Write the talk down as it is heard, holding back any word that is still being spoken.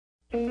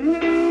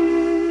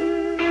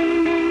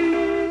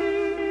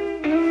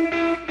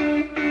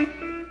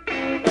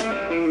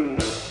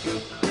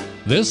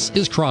This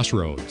is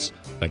Crossroads,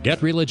 the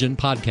Get Religion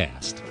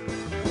podcast.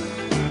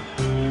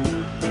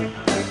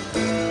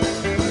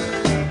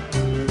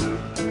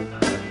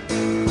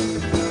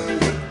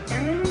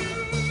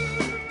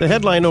 The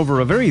headline over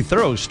a very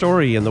thorough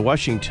story in the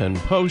Washington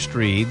Post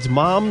reads,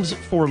 Moms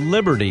for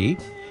Liberty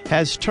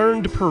has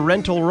turned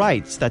parental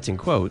rights, that's in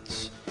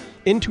quotes,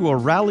 into a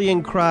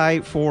rallying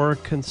cry for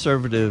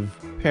conservative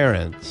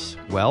parents.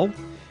 Well,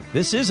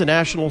 this is a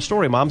national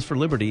story. Moms for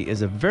Liberty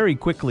is a very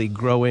quickly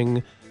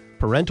growing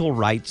parental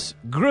rights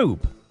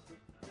group.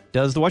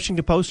 Does the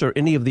Washington Post or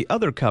any of the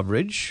other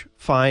coverage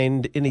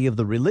find any of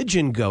the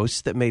religion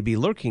ghosts that may be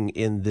lurking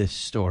in this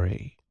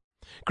story?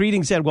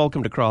 Greetings and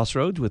welcome to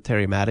Crossroads with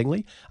Terry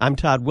Mattingly. I'm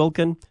Todd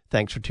Wilkin.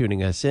 Thanks for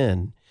tuning us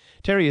in.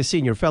 Terry is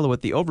Senior Fellow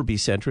at the Overby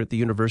Center at the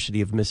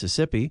University of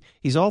Mississippi.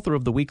 He's author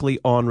of the weekly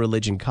On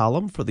Religion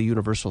column for the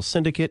Universal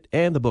Syndicate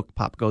and the book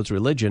Pop Goes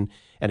Religion,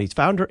 and he's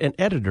founder and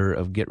editor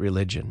of Get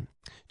Religion.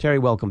 Terry,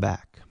 welcome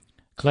back.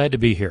 Glad to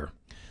be here.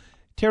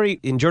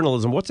 Terry, in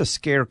journalism, what's a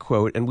scare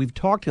quote? And we've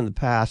talked in the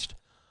past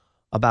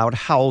about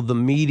how the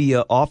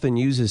media often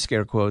uses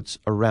scare quotes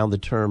around the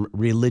term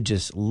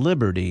religious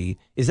liberty.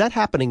 Is that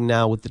happening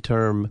now with the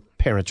term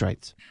parents'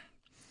 rights?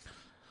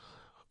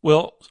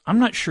 Well, I'm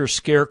not sure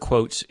scare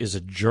quotes is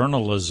a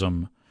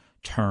journalism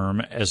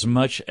term as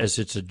much as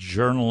it's a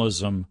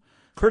journalism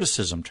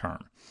criticism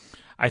term.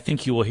 I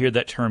think you will hear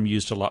that term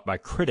used a lot by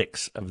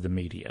critics of the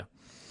media.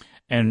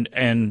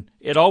 And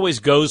it always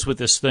goes with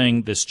this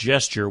thing, this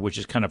gesture, which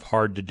is kind of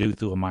hard to do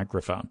through a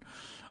microphone,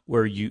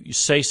 where you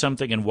say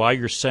something, and while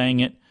you're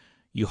saying it,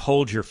 you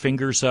hold your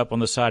fingers up on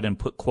the side and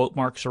put quote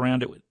marks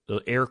around it with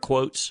the air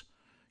quotes.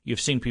 You've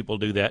seen people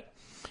do that.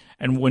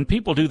 And when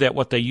people do that,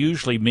 what they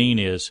usually mean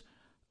is,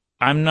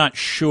 I'm not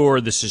sure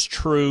this is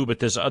true, but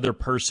this other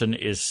person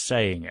is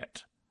saying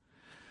it.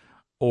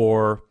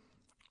 Or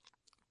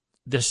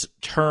this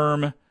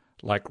term,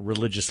 like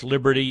religious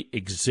liberty,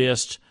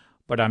 exists,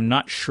 but I'm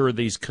not sure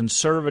these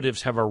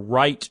conservatives have a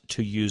right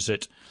to use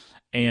it.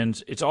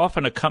 And it's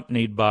often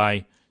accompanied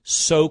by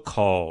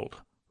so-called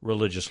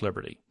religious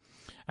liberty.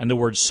 And the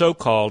word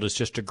so-called is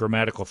just a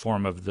grammatical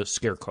form of the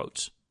scare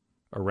quotes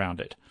around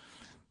it.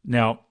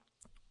 Now,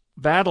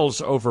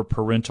 battles over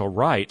parental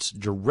rights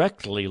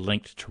directly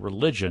linked to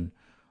religion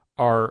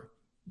are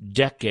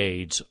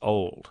decades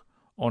old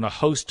on a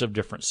host of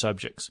different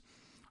subjects.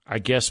 I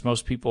guess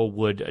most people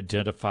would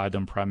identify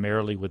them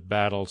primarily with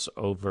battles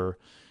over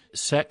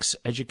sex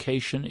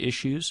education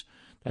issues.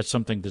 That's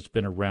something that's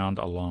been around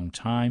a long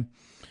time.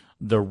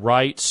 The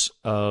rights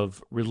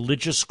of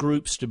religious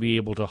groups to be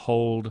able to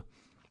hold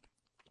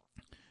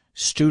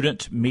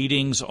student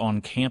meetings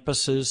on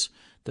campuses,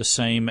 the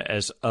same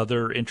as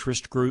other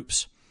interest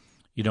groups,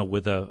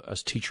 with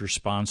a teacher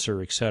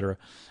sponsor, etc.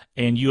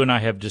 And you and I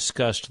have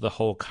discussed the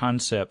whole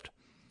concept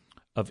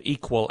of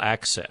equal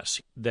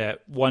access,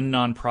 that one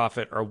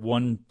nonprofit or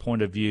one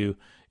point of view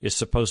is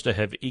supposed to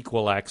have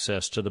equal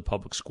access to the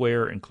public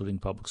square, including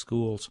public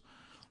schools,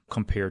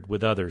 compared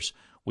with others.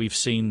 We've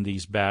seen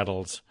these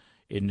battles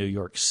in New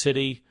York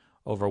City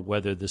over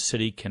whether the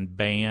city can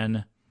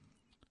ban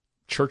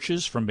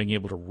churches from being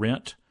able to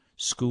rent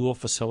school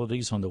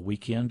facilities on the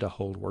weekend to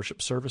hold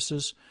worship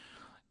services.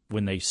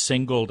 When they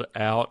singled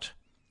out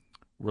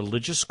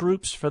religious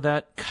groups for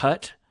that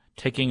cut,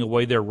 taking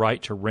away their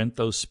right to rent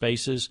those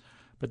spaces,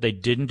 but they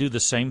didn't do the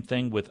same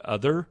thing with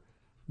other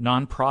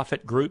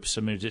nonprofit groups.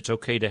 I mean, it's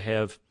okay to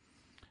have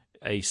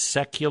a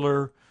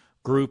secular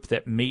group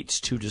that meets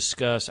to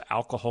discuss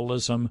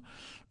alcoholism,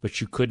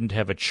 but you couldn't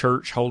have a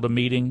church hold a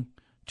meeting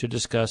to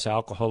discuss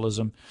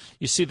alcoholism.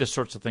 You see the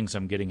sorts of things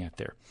I'm getting at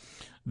there.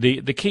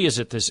 The key is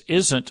that this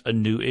isn't a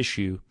new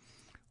issue.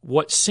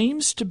 What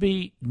seems to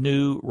be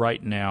new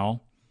right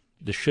now,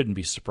 this shouldn't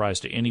be a surprise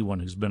to anyone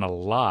who's been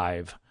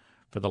alive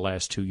for the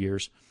last 2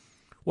 years,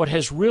 what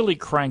has really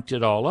cranked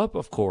it all up,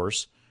 of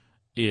course,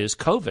 is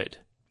COVID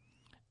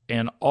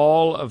and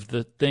all of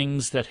the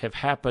things that have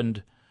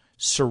happened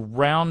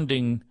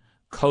surrounding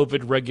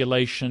COVID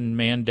regulation,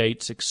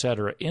 mandates,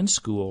 etc., in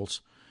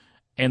schools,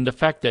 and the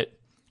fact that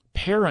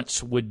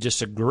parents would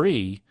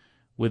disagree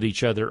with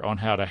each other on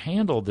how to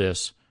handle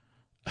this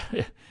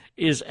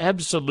is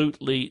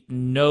absolutely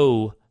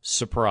no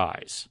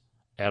surprise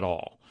at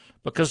all,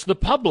 because the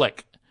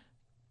public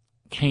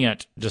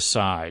can't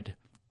decide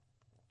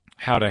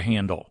how to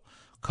handle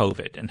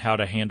COVID and how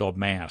to handle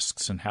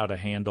masks and how to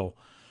handle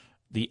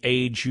the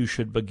age you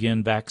should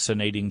begin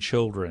vaccinating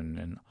children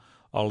and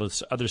all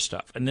this other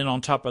stuff. And then on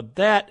top of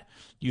that,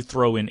 you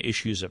throw in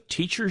issues of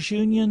teachers'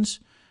 unions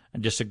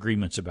and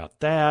disagreements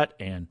about that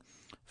and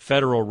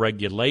federal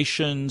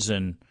regulations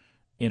and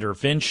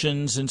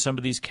interventions in some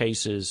of these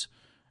cases,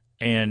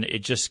 and it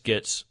just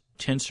gets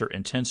tenser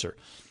and tenser.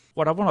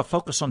 What I want to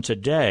focus on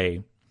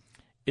today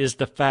is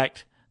the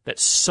fact that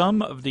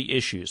some of the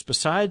issues,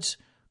 besides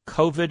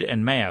COVID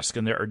and mask,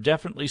 and there are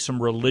definitely some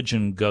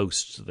religion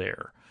ghosts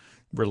there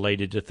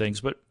related to things,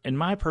 but in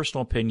my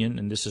personal opinion,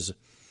 and this is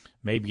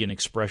maybe an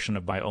expression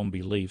of my own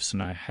beliefs,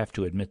 and I have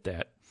to admit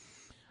that,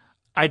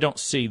 I don't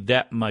see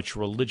that much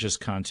religious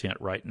content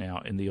right now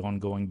in the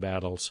ongoing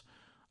battles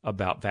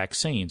about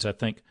vaccines. I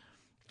think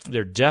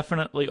there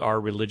definitely are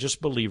religious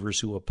believers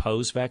who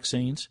oppose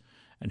vaccines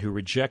and who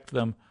reject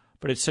them,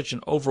 but it's such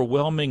an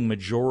overwhelming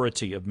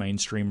majority of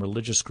mainstream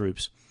religious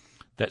groups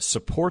that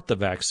support the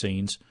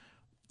vaccines.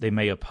 They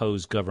may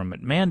oppose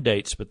government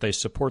mandates, but they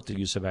support the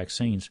use of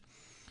vaccines,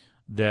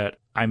 that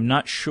I'm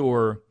not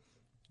sure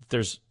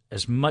there's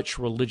as much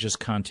religious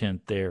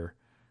content there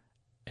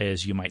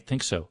as you might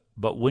think so.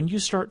 But when you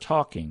start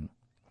talking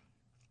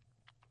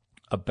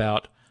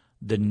about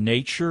the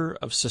nature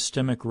of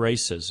systemic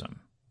racism,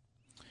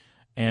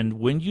 and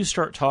when you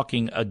start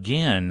talking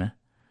again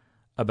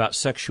about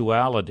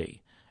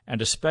sexuality,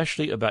 and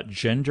especially about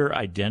gender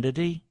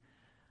identity,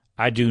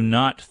 I do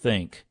not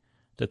think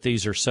that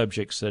these are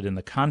subjects that in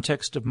the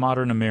context of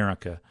modern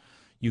America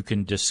you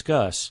can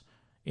discuss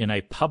in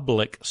a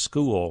public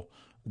school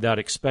without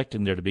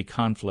expecting there to be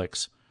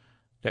conflicts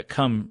that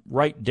come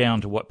right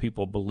down to what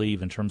people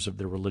believe in terms of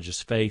their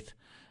religious faith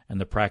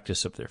and the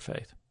practice of their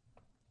faith.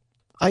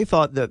 I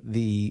thought that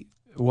the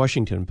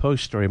Washington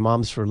Post story,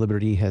 Moms for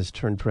Liberty has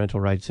turned parental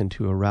rights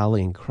into a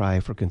rallying cry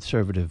for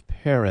conservative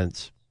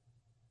parents,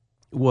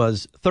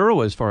 was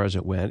thorough as far as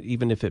it went,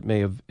 even if it may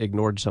have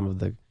ignored some of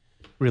the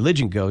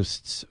religion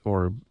ghosts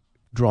or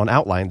drawn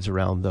outlines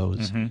around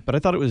those. Mm-hmm. But I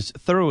thought it was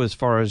thorough as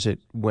far as it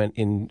went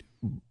in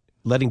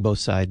letting both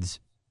sides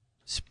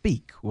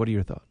speak. What are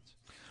your thoughts?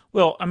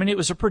 Well, I mean, it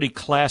was a pretty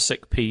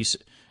classic piece.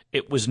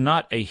 It was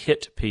not a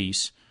hit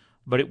piece,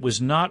 but it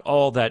was not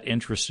all that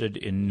interested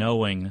in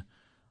knowing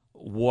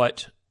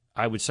what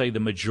I would say the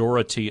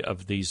majority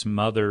of these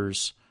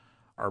mothers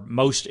are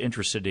most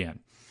interested in.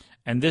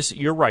 And this,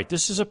 you're right,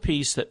 this is a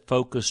piece that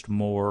focused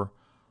more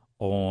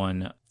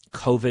on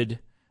COVID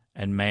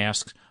and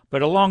masks.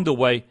 But along the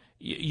way,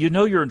 you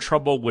know you're in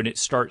trouble when it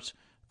starts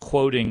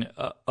quoting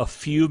a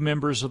few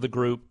members of the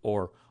group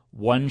or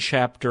one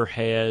chapter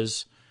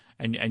has,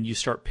 and you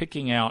start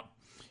picking out,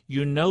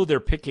 you know they're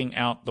picking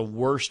out the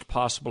worst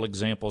possible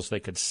examples they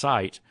could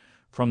cite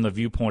from the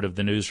viewpoint of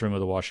the newsroom of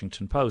the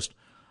Washington Post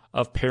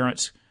of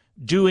parents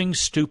doing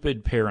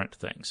stupid parent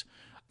things.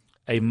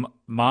 A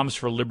Moms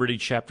for Liberty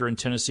chapter in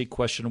Tennessee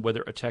questioned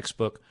whether a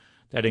textbook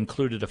that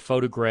included a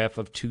photograph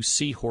of two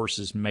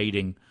seahorses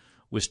mating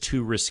was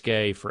too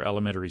risque for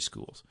elementary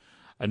schools.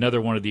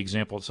 Another one of the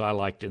examples I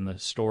liked in the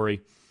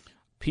story,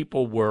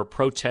 people were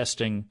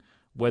protesting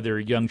whether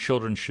young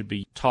children should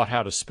be taught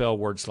how to spell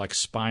words like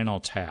spinal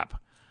tap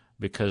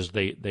because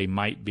they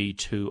might be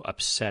too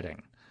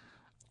upsetting.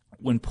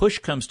 When push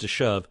comes to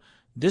shove,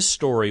 this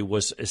story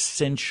was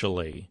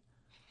essentially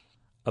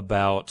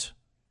about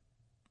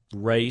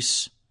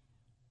race,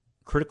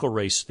 critical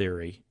race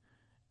theory,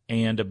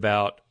 and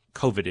about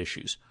COVID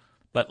issues.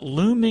 But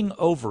looming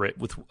over it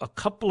with a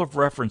couple of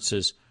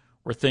references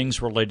were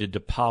things related to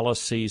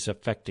policies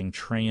affecting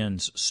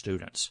trans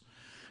students.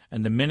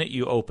 And the minute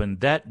you open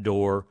that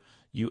door,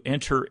 you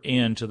enter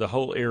into the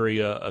whole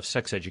area of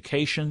sex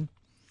education,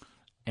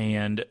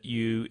 and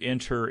you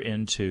enter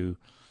into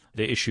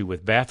the issue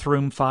with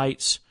bathroom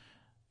fights,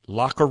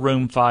 locker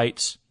room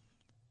fights,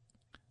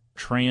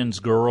 trans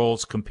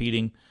girls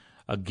competing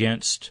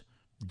against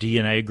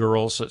DNA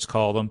girls, let's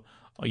call them,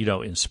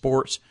 in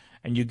sports.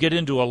 And you get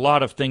into a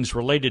lot of things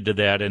related to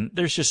that, and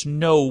there's just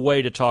no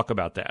way to talk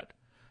about that,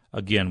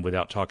 again,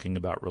 without talking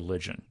about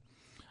religion.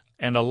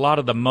 And a lot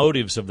of the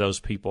motives of those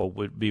people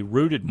would be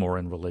rooted more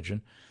in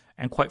religion.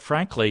 And quite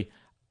frankly,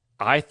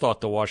 I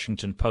thought the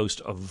Washington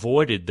Post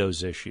avoided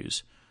those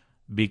issues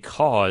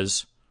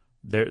because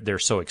they're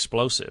so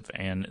explosive,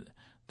 and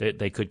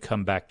they could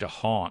come back to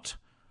haunt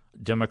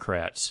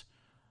Democrats,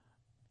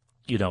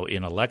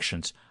 in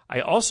elections.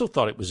 I also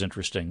thought it was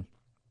interesting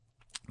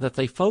that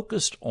they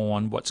focused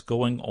on what's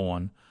going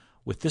on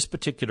with this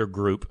particular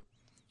group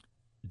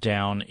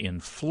down in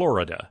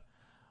Florida,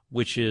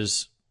 which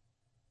is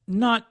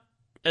not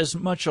as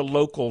much a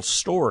local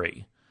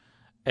story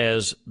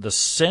as the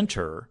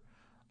center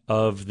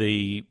of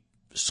the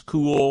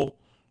school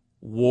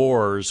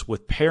wars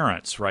with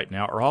parents right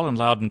now are all in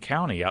Loudoun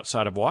County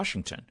outside of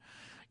Washington,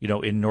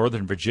 in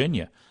Northern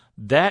Virginia.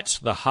 That's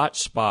the hot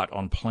spot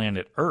on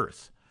planet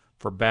Earth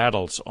for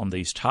battles on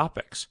these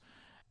topics.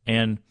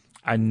 And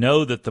I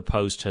know that the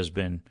Post has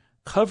been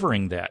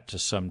covering that to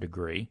some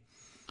degree,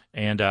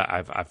 and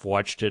I've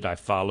watched it, I've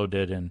followed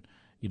it, and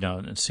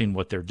and seen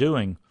what they're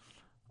doing.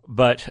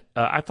 But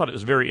I thought it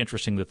was very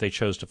interesting that they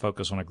chose to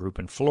focus on a group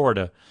in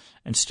Florida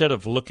instead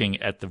of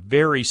looking at the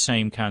very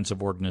same kinds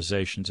of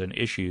organizations and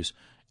issues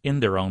in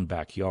their own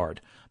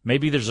backyard.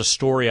 Maybe there's a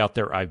story out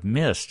there I've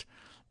missed,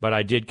 but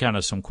I did kind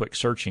of some quick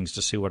searchings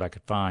to see what I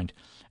could find.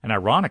 And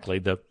ironically,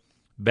 the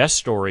best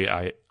story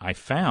I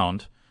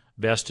found,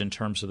 best in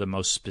terms of the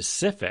most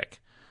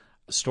specific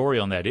story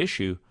on that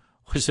issue,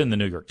 was in the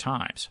New York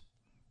Times.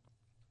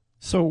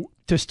 So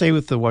to stay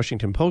with the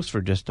Washington Post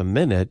for just a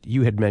minute,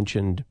 you had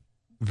mentioned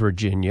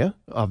Virginia.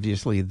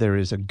 Obviously, there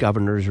is a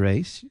governor's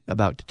race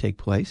about to take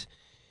place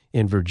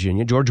in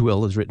Virginia. George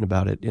Will has written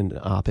about it in an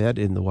op-ed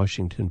in the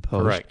Washington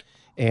Post. Correct.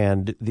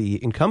 And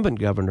the incumbent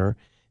governor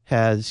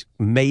has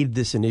made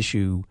this an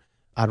issue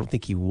I don't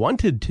think he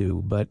wanted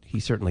to, but he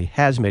certainly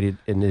has made it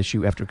an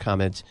issue after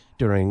comments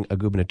during a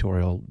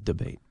gubernatorial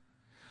debate.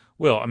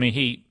 Well, I mean,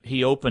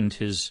 he opened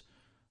his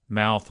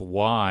mouth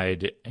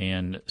wide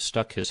and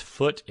stuck his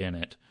foot in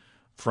it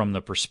from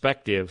the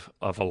perspective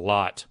of a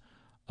lot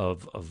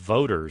of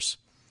voters.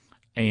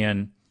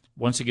 And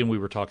once again, we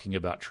were talking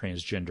about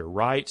transgender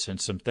rights and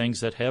some things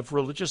that have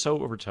religious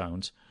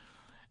overtones.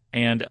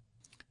 And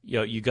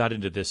you got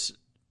into this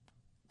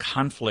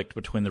conflict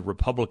between the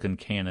Republican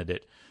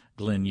candidate,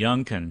 Glenn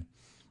Youngkin,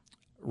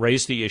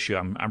 raised the issue.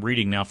 I'm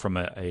reading now from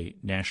a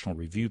National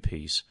Review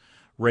piece,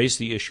 raised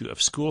the issue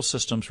of school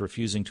systems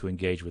refusing to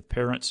engage with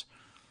parents.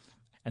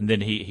 And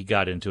then he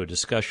got into a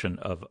discussion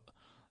of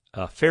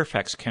a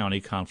Fairfax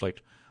County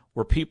conflict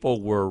where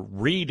people were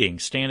reading,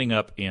 standing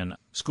up in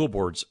school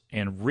boards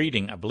and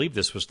reading, I believe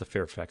this was the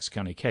Fairfax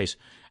County case,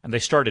 and they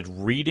started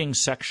reading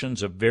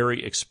sections of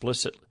very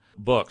explicit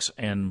books,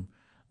 and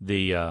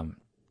the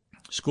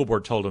school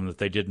board told them that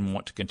they didn't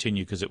want to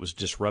continue because it was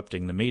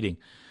disrupting the meeting.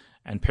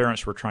 And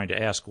parents were trying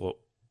to ask, well,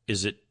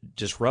 is it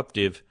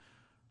disruptive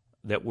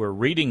that we're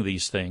reading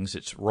these things?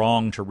 It's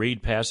wrong to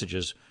read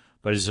passages,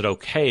 but is it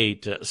okay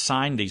to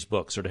sign these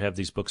books or to have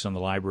these books in the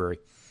library,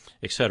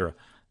 etc.?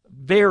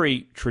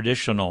 Very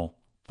traditional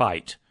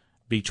fight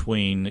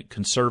between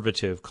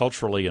conservative,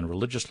 culturally and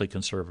religiously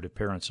conservative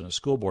parents and a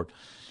school board,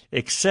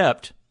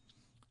 except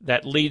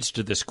that leads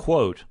to this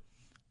quote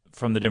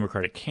from the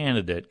Democratic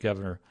candidate,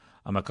 Governor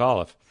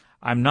McAuliffe: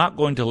 "I'm not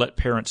going to let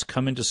parents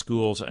come into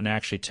schools and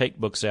actually take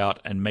books out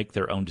and make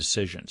their own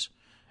decisions,"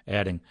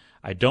 adding,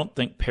 "I don't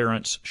think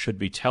parents should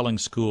be telling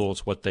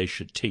schools what they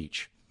should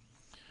teach."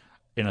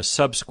 In a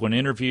subsequent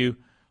interview,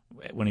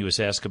 when he was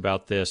asked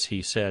about this,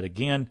 he said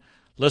again,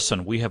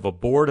 "Listen, we have a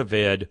board of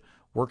ed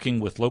working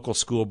with local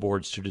school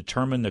boards to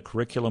determine the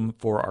curriculum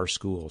for our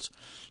schools.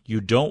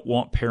 You don't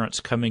want parents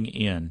coming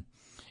in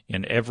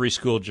every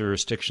school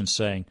jurisdiction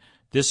saying,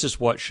 this is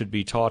what should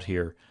be taught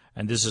here,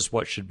 and this is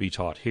what should be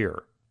taught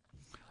here."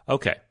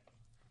 Okay.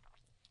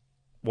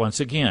 Once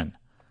again,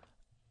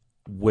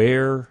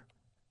 where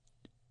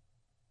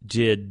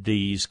did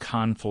these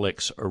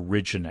conflicts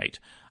originate?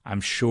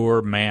 I'm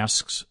sure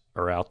masks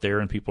are out there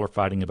and people are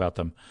fighting about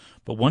them.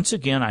 But once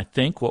again, I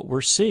think what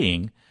we're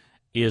seeing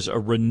is a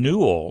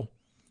renewal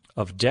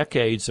of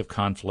decades of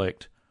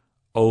conflict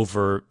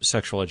over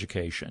sexual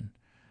education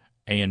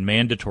and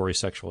mandatory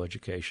sexual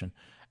education.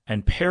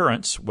 And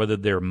parents, whether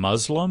they're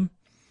Muslim,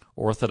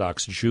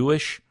 Orthodox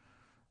Jewish,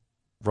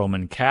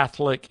 Roman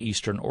Catholic,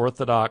 Eastern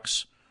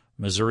Orthodox,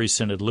 Missouri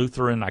Synod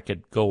Lutheran, I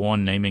could go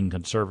on naming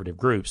conservative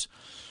groups,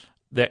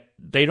 that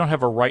they don't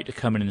have a right to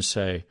come in and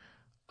say,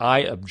 I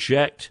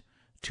object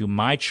to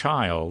my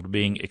child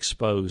being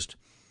exposed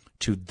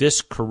to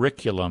this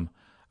curriculum.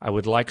 I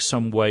would like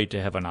some way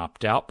to have an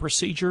opt-out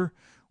procedure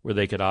where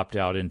they could opt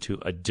out into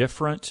a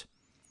different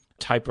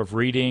type of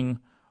reading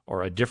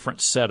or a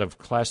different set of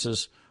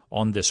classes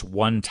on this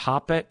one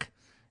topic,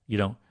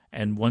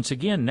 And once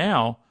again,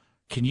 now,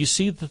 can you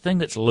see the thing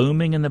that's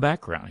looming in the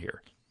background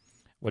here?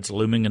 What's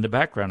looming in the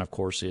background, of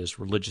course, is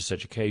religious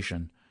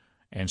education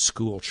and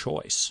school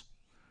choice.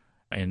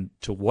 And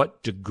to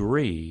what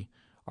degree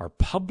are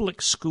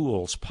public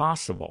schools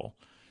possible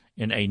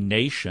in a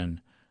nation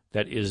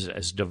that is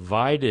as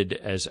divided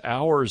as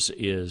ours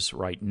is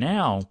right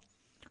now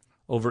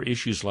over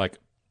issues like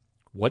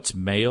what's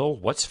male,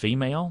 what's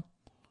female,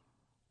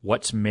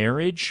 what's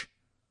marriage,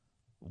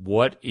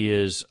 what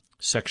is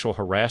sexual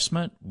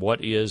harassment,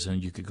 what is,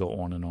 and you could go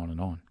on and on and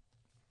on.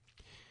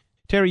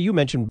 Terry, you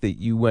mentioned that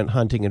you went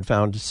hunting and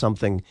found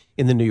something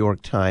in the New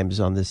York Times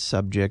on this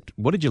subject.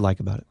 What did you like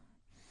about it?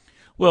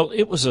 Well,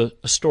 it was a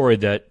story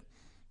that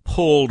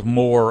pulled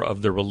more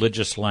of the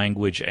religious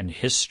language and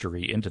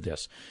history into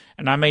this.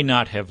 And I may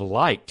not have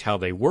liked how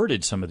they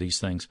worded some of these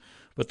things,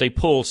 but they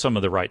pulled some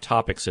of the right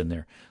topics in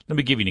there. Let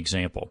me give you an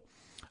example.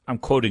 I'm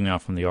quoting now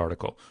from the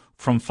article.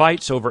 "From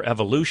fights over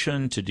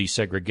evolution to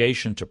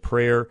desegregation to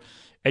prayer,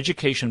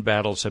 education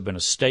battles have been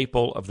a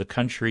staple of the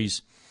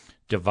country's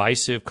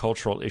divisive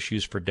cultural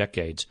issues for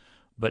decades,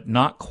 but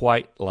not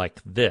quite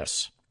like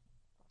this.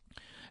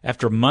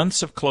 After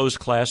months of closed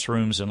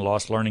classrooms and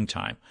lost learning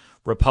time,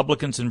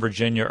 Republicans in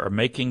Virginia are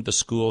making the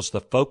schools the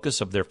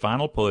focus of their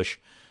final push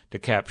to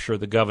capture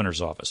the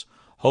governor's office,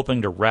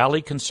 hoping to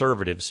rally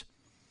conservatives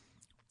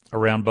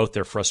around both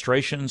their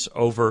frustrations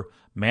over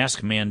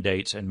mask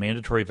mandates and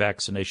mandatory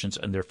vaccinations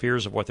and their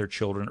fears of what their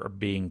children are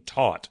being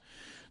taught."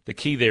 The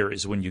key there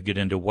is when you get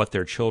into what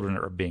their children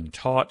are being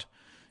taught,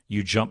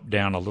 you jump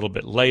down a little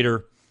bit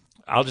later.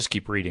 I'll just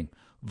keep reading.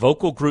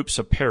 "Vocal groups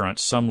of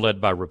parents, some led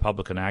by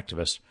Republican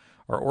activists,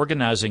 are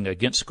organizing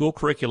against school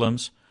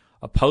curriculums,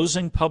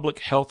 opposing public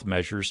health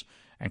measures,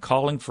 and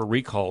calling for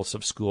recalls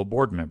of school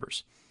board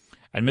members.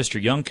 And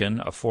Mr.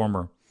 Youngkin, a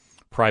former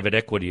private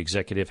equity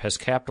executive, has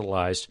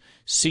capitalized,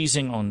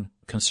 seizing on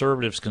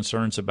conservatives'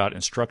 concerns about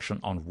instruction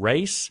on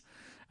race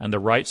and the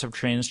rights of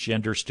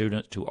transgender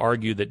students to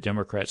argue that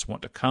Democrats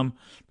want to come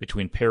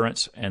between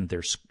parents and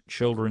their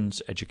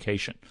children's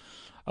education."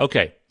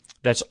 Okay,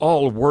 that's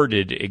all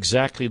worded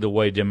exactly the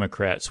way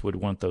Democrats would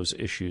want those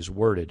issues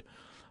worded.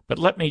 But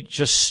let me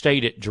just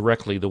state it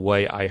directly the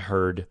way I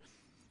heard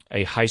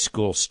a high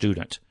school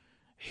student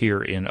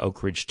here in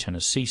Oak Ridge,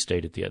 Tennessee,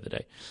 state it the other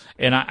day.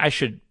 And I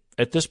should,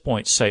 at this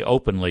point, say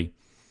openly,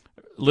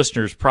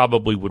 listeners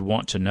probably would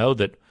want to know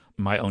that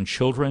my own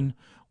children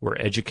were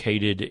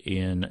educated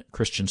in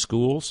Christian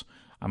schools.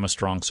 I'm a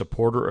strong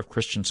supporter of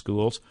Christian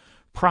schools,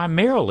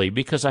 primarily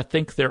because I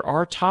think there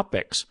are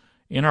topics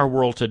in our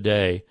world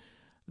today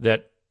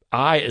that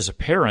I, as a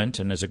parent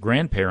and as a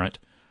grandparent,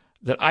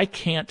 that I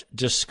can't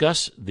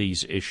discuss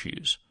these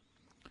issues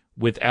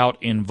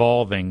without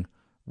involving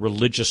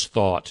religious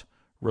thought,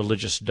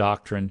 religious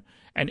doctrine,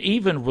 and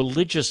even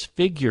religious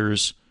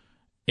figures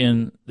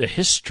in the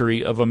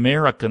history of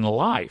American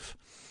life.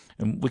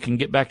 And we can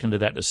get back into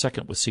that in a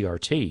second with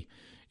CRT,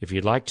 if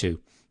you'd like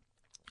to.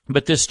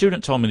 But this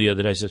student told me the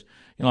other day, says,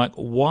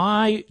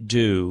 why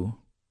do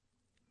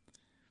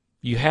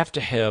you have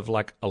to have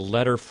like a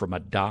letter from a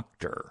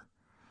doctor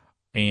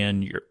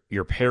and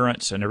your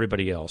parents and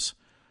everybody else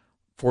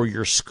for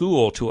your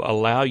school to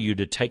allow you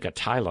to take a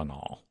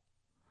Tylenol?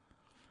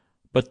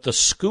 But the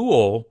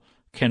school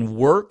can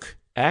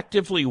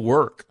actively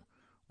work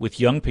with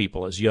young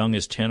people as young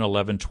as 10,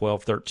 11,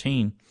 12,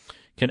 13,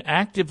 can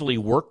actively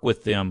work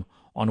with them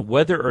on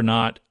whether or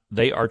not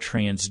they are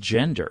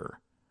transgender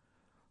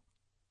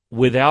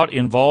without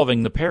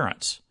involving the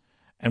parents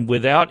and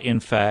without, in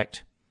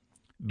fact,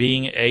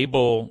 being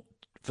able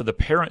for the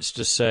parents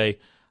to say,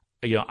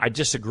 I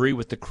disagree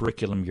with the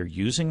curriculum you're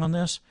using on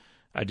this.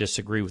 I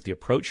disagree with the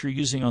approach you're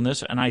using on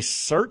this. And I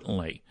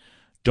certainly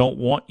don't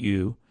want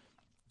you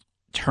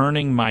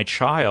turning my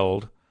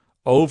child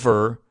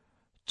over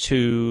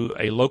to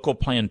a local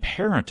Planned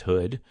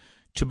Parenthood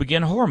to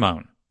begin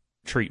hormone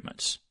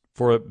treatments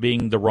for it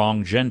being the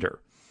wrong gender.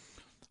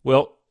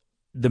 Well,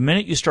 the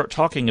minute you start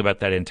talking about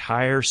that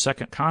entire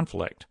second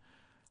conflict,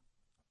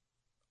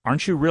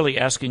 aren't you really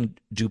asking,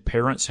 do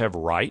parents have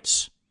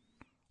rights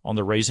on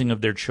the raising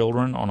of their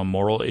children on a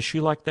moral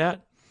issue like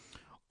that?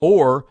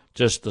 Or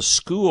does the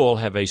school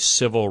have a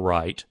civil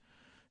right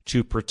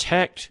to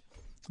protect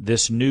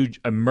this new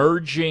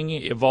emerging,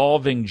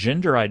 evolving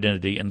gender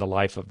identity in the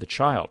life of the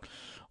child?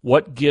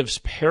 What gives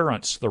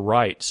parents the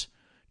rights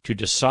to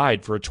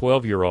decide for a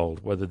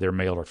 12-year-old whether they're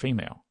male or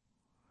female?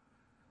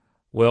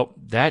 Well,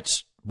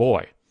 that's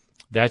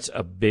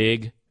a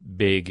big,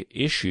 big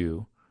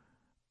issue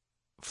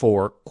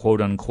for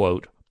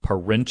quote-unquote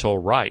parental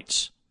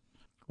rights.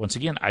 Once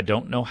again, I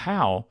don't know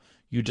how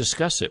you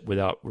discuss it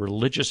without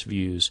religious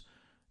views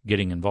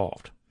getting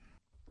involved.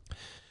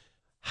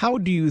 How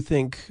do you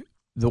think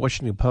the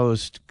Washington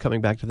Post,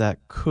 coming back to that,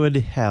 could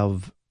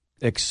have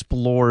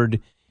explored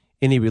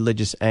any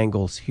religious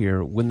angles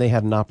here when they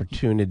had an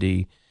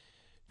opportunity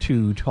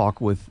to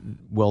talk with,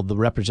 the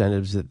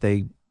representatives that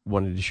they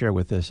wanted to share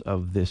with us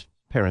of this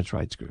parents'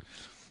 rights group?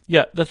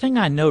 Yeah, the thing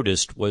I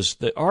noticed was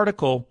the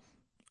article,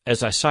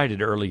 as I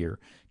cited earlier,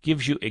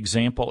 gives you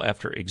example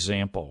after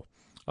example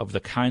of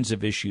the kinds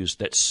of issues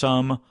that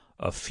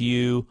a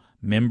few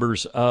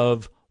members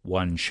of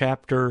one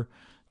chapter,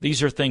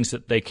 these are things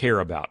that they care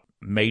about,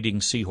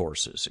 mating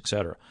seahorses,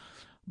 etc.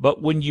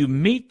 But when you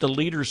meet the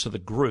leaders of the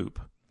group,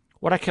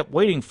 what I kept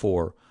waiting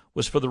for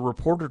was for the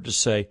reporter to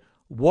say,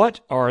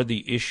 what are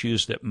the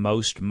issues that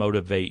most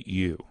motivate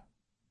you?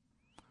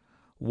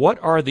 What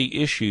are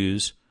the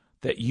issues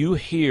that you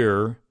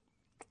hear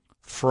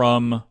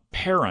from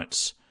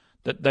parents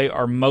that they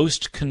are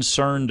most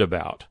concerned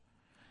about?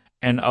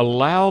 And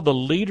allow the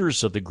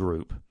leaders of the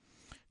group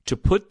to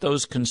put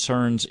those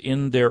concerns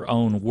in their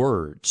own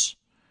words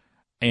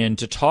and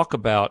to talk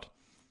about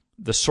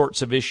the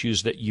sorts of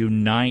issues that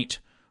unite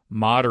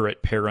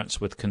moderate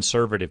parents with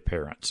conservative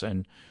parents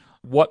and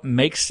what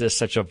makes this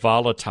such a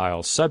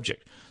volatile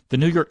subject. The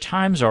New York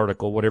Times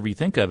article, whatever you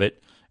think of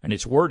it, and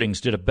its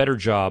wordings did a better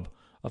job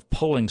of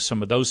pulling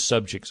some of those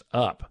subjects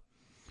up,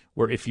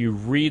 where if you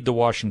read the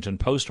Washington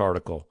Post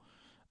article,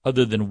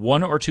 other than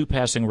one or two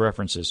passing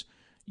references,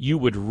 you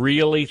would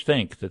really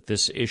think that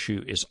this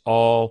issue is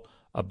all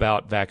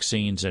about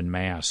vaccines and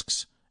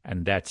masks,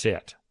 and that's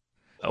it.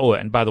 Oh,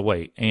 and by the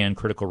way, and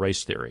critical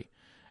race theory,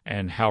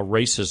 and how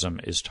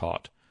racism is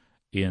taught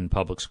in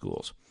public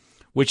schools,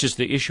 which is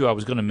the issue I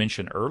was going to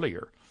mention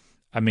earlier.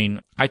 I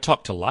mean, I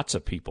talk to lots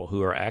of people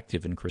who are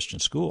active in Christian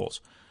schools,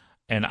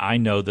 and I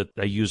know that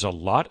they use a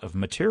lot of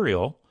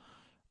material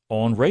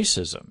on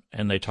racism,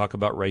 and they talk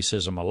about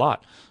racism a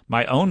lot.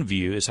 My own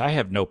view is I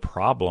have no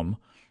problem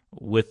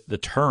with the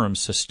term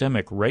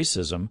systemic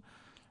racism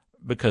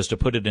because, to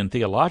put it in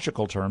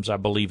theological terms, I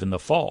believe in the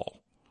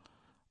fall.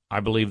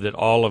 I believe that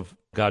all of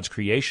God's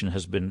creation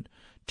has been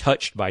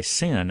touched by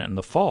sin and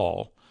the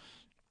fall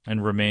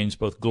and remains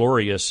both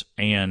glorious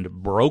and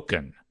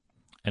broken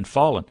and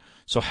fallen.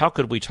 So how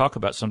could we talk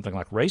about something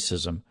like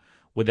racism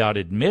without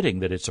admitting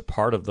that it's a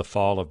part of the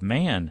fall of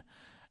man?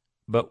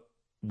 But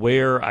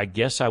where I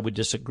guess I would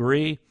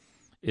disagree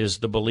is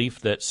the belief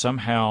that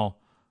somehow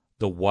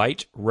the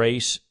white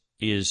race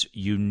is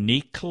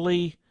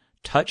uniquely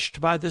touched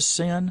by this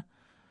sin.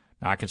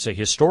 Now, I can say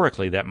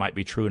historically that might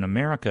be true in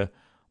America,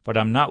 but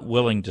I'm not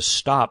willing to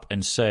stop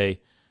and say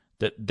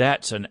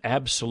that's an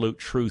absolute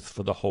truth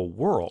for the whole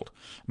world.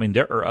 I mean,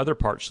 there are other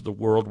parts of the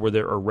world where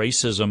there are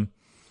racism,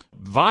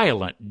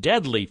 violent,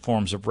 deadly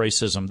forms of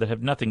racism that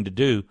have nothing to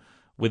do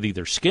with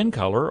either skin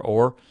color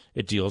or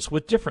it deals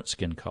with different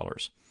skin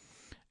colors.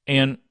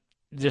 And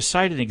to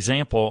cite an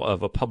example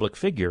of a public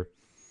figure,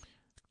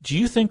 do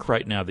you think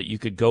right now that you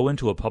could go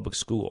into a public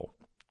school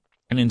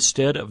and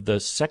instead of the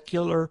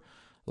secular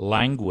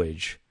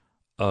language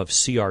of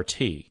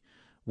CRT,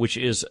 which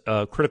is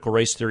critical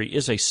race theory,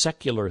 is a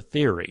secular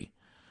theory,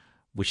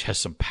 which has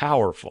some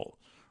powerful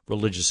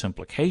religious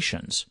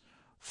implications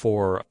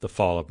for the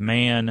fall of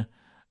man,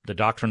 the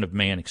doctrine of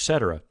man,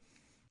 etc.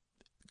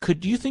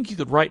 Do you think you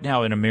could right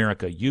now in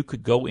America, you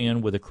could go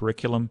in with a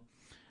curriculum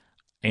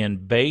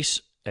and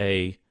base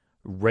a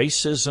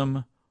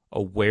racism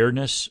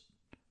awareness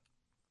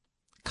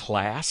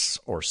class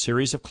or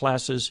series of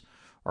classes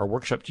or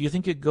workshop? Do you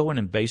think you'd go in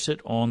and base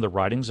it on the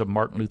writings of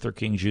Martin Luther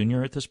King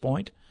Jr. at this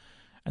point?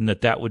 And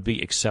that would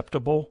be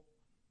acceptable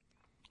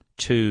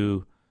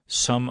to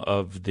some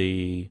of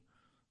the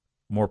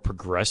more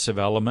progressive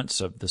elements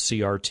of the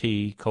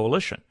CRT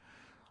coalition?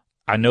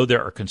 I know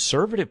there are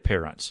conservative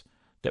parents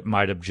that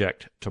might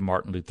object to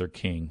Martin Luther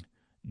King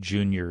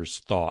Jr.'s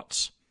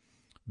thoughts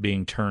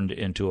being turned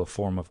into a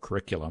form of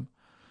curriculum.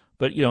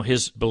 But,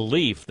 his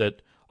belief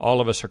that all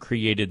of us are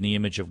created in the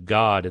image of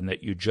God and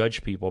that you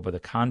judge people by the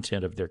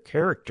content of their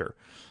character,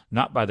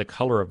 not by the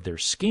color of their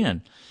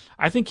skin,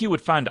 I think you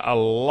would find a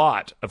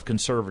lot of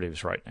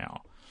conservatives right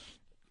now,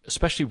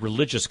 especially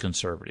religious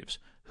conservatives,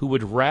 who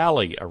would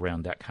rally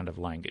around that kind of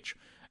language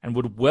and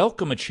would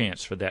welcome a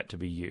chance for that to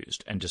be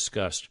used and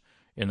discussed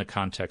in the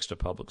context of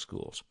public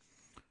schools.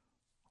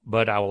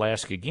 But I will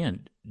ask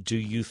again, do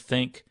you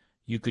think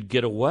you could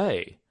get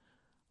away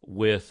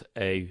with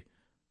a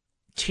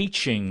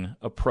teaching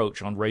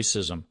approach on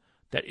racism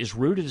that is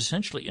rooted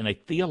essentially in a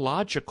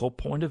theological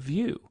point of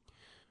view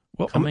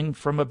coming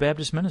from a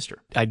Baptist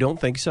minister? I don't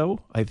think so.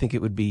 I think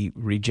it would be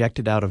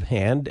rejected out of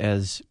hand,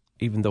 as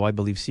even though I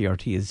believe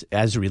CRT is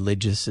as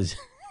religious as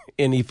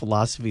any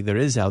philosophy there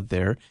is out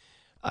there.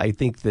 I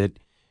think that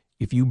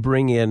if you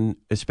bring in,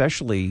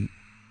 especially,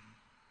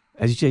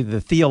 as you say,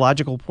 the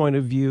theological point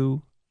of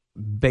view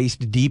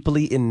based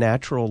deeply in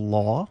natural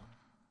law,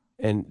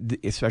 and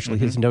especially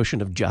his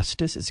notion of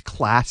justice is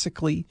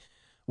classically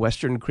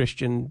Western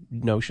Christian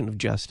notion of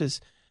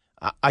justice,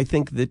 I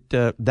think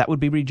that that would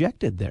be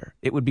rejected there.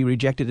 It would be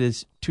rejected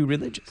as too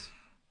religious.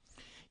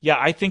 Yeah,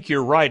 I think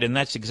you're right, and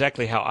that's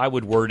exactly how I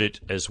would word it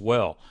as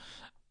well.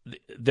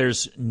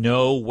 There's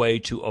no way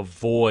to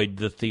avoid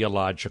the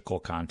theological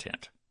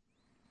content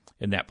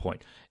in that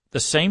point. The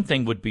same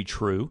thing would be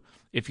true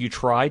if you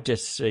tried to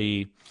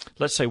see,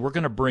 let's say we're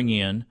going to bring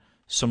in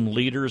some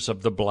leaders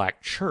of the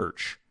black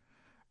church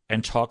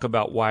and talk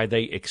about why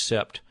they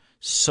accept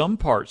some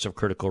parts of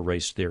critical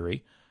race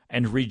theory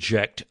and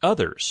reject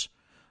others.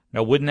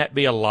 Now, wouldn't that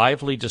be a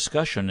lively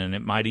discussion? And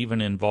it might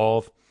even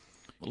involve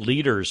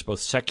leaders,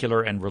 both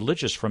secular and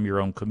religious, from your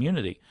own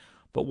community.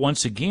 But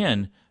once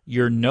again,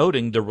 you're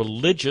noting the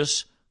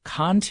religious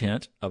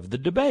content of the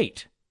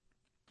debate.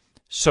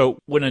 So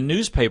when a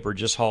newspaper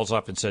just hauls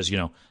off and says,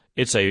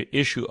 it's an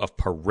issue of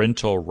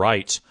parental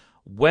rights,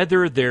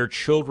 whether their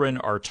children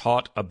are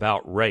taught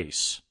about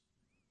race.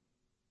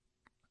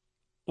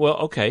 Well,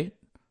 okay,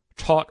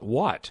 taught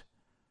what?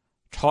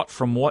 Taught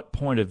from what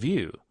point of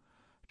view?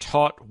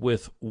 Taught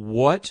with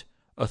what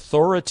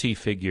authority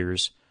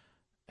figures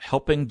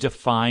helping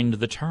define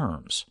the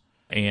terms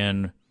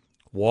and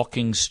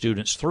walking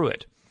students through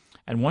it.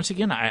 And once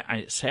again,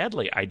 I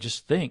sadly, I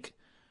just think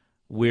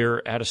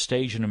we're at a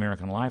stage in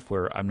American life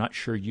where I'm not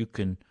sure you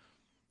can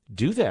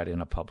do that in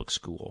a public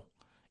school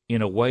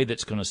in a way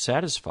that's going to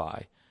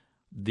satisfy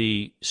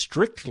the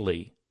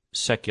strictly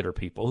secular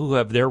people who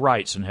have their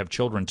rights and have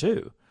children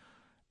too,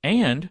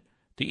 and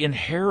the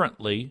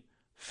inherently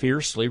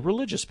fiercely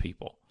religious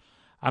people.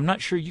 I'm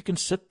not sure you can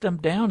sit them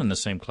down in the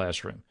same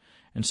classroom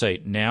and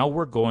say, now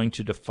we're going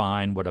to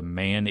define what a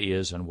man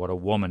is and what a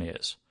woman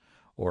is.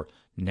 Or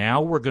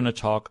now we're going to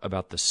talk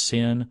about the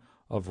sin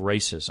of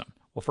racism.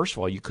 Well, first of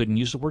all, you couldn't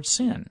use the word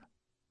sin.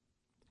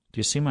 Do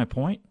you see my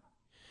point?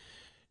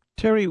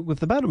 Terry,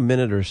 with about a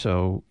minute or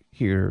so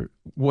here,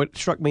 what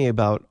struck me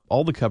about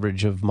all the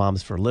coverage of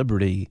Moms for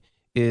Liberty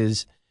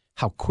is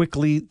how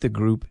quickly the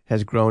group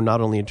has grown,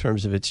 not only in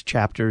terms of its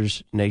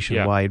chapters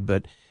nationwide,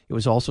 but it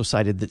was also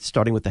cited that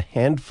starting with a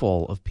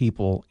handful of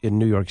people in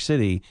New York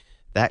City,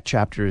 that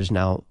chapter is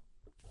now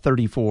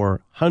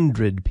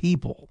 3,400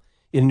 people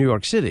in New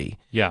York City.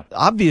 Yeah.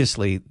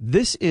 Obviously,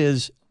 this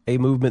is a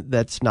movement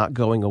that's not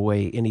going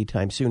away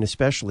anytime soon,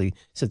 especially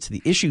since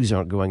the issues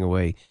aren't going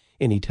away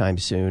anytime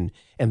soon.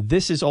 And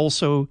this is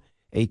also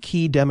a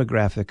key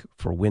demographic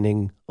for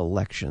winning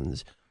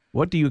elections.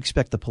 What do you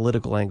expect the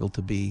political angle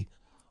to be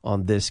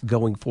on this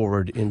going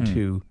forward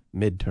into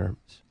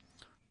midterms?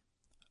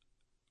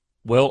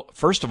 Well,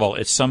 first of all,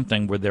 it's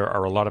something where there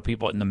are a lot of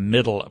people in the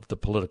middle of the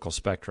political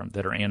spectrum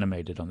that are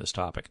animated on this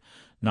topic,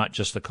 not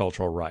just the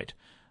cultural right.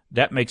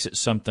 That makes it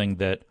something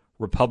that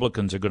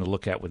Republicans are going to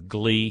look at with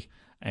glee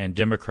and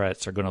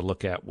Democrats are going to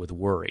look at with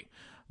worry.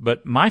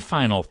 But my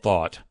final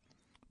thought,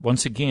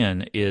 once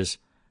again, is,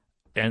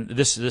 and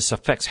this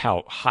affects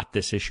how hot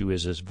this issue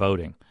is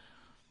voting,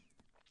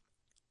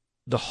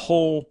 the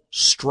whole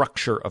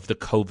structure of the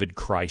COVID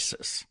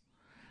crisis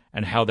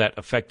and how that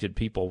affected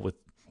people with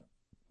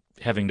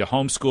having to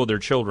homeschool their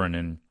children,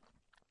 and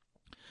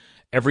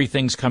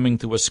everything's coming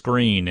through a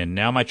screen, and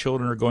now my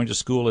children are going to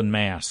school in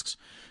masks,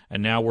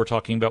 and now we're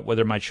talking about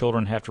whether my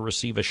children have to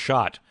receive a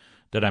shot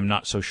that I'm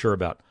not so sure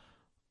about.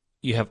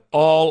 You have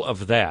all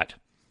of that.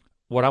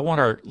 What I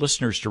want our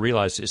listeners to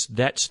realize is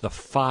that's the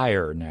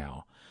fire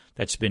now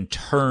that's been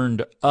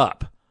turned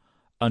up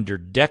under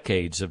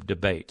decades of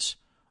debates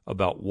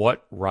about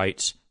what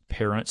rights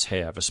parents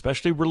have,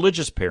 especially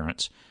religious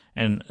parents,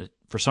 and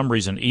for some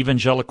reason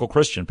evangelical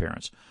Christian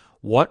parents.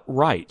 What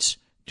rights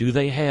do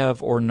they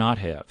have or not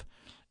have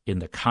in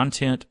the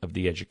content of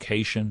the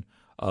education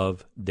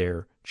of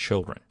their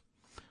children?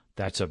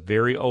 That's a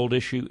very old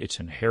issue. It's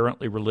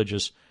inherently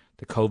religious.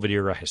 The COVID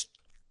era has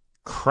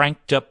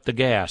cranked up the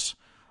gas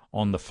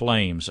on the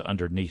flames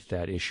underneath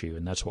that issue,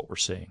 and that's what we're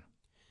seeing.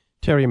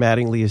 Terry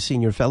Mattingly is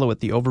Senior Fellow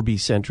at the Overby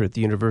Center at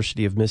the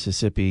University of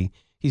Mississippi.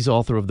 He's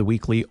author of the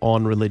weekly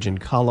On Religion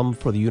column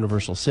for the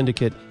Universal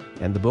Syndicate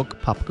and the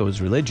book Pop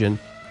Goes Religion,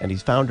 and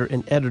he's founder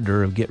and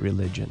editor of Get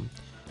Religion.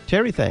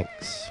 Terry,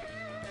 thanks.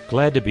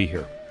 Glad to be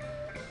here.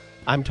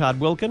 I'm Todd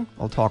Wilkin.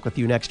 I'll talk with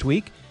you next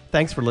week.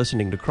 Thanks for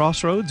listening to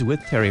Crossroads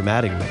with Terry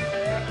Mattingly.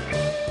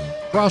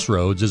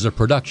 Crossroads is a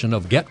production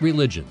of Get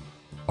Religion,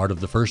 part of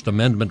the First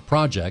Amendment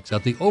projects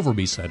at the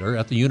Overby Center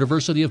at the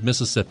University of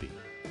Mississippi.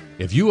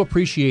 If you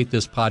appreciate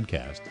this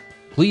podcast,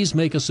 please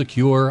make a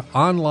secure,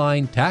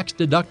 online,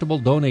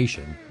 tax-deductible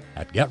donation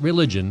at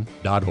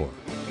getreligion.org.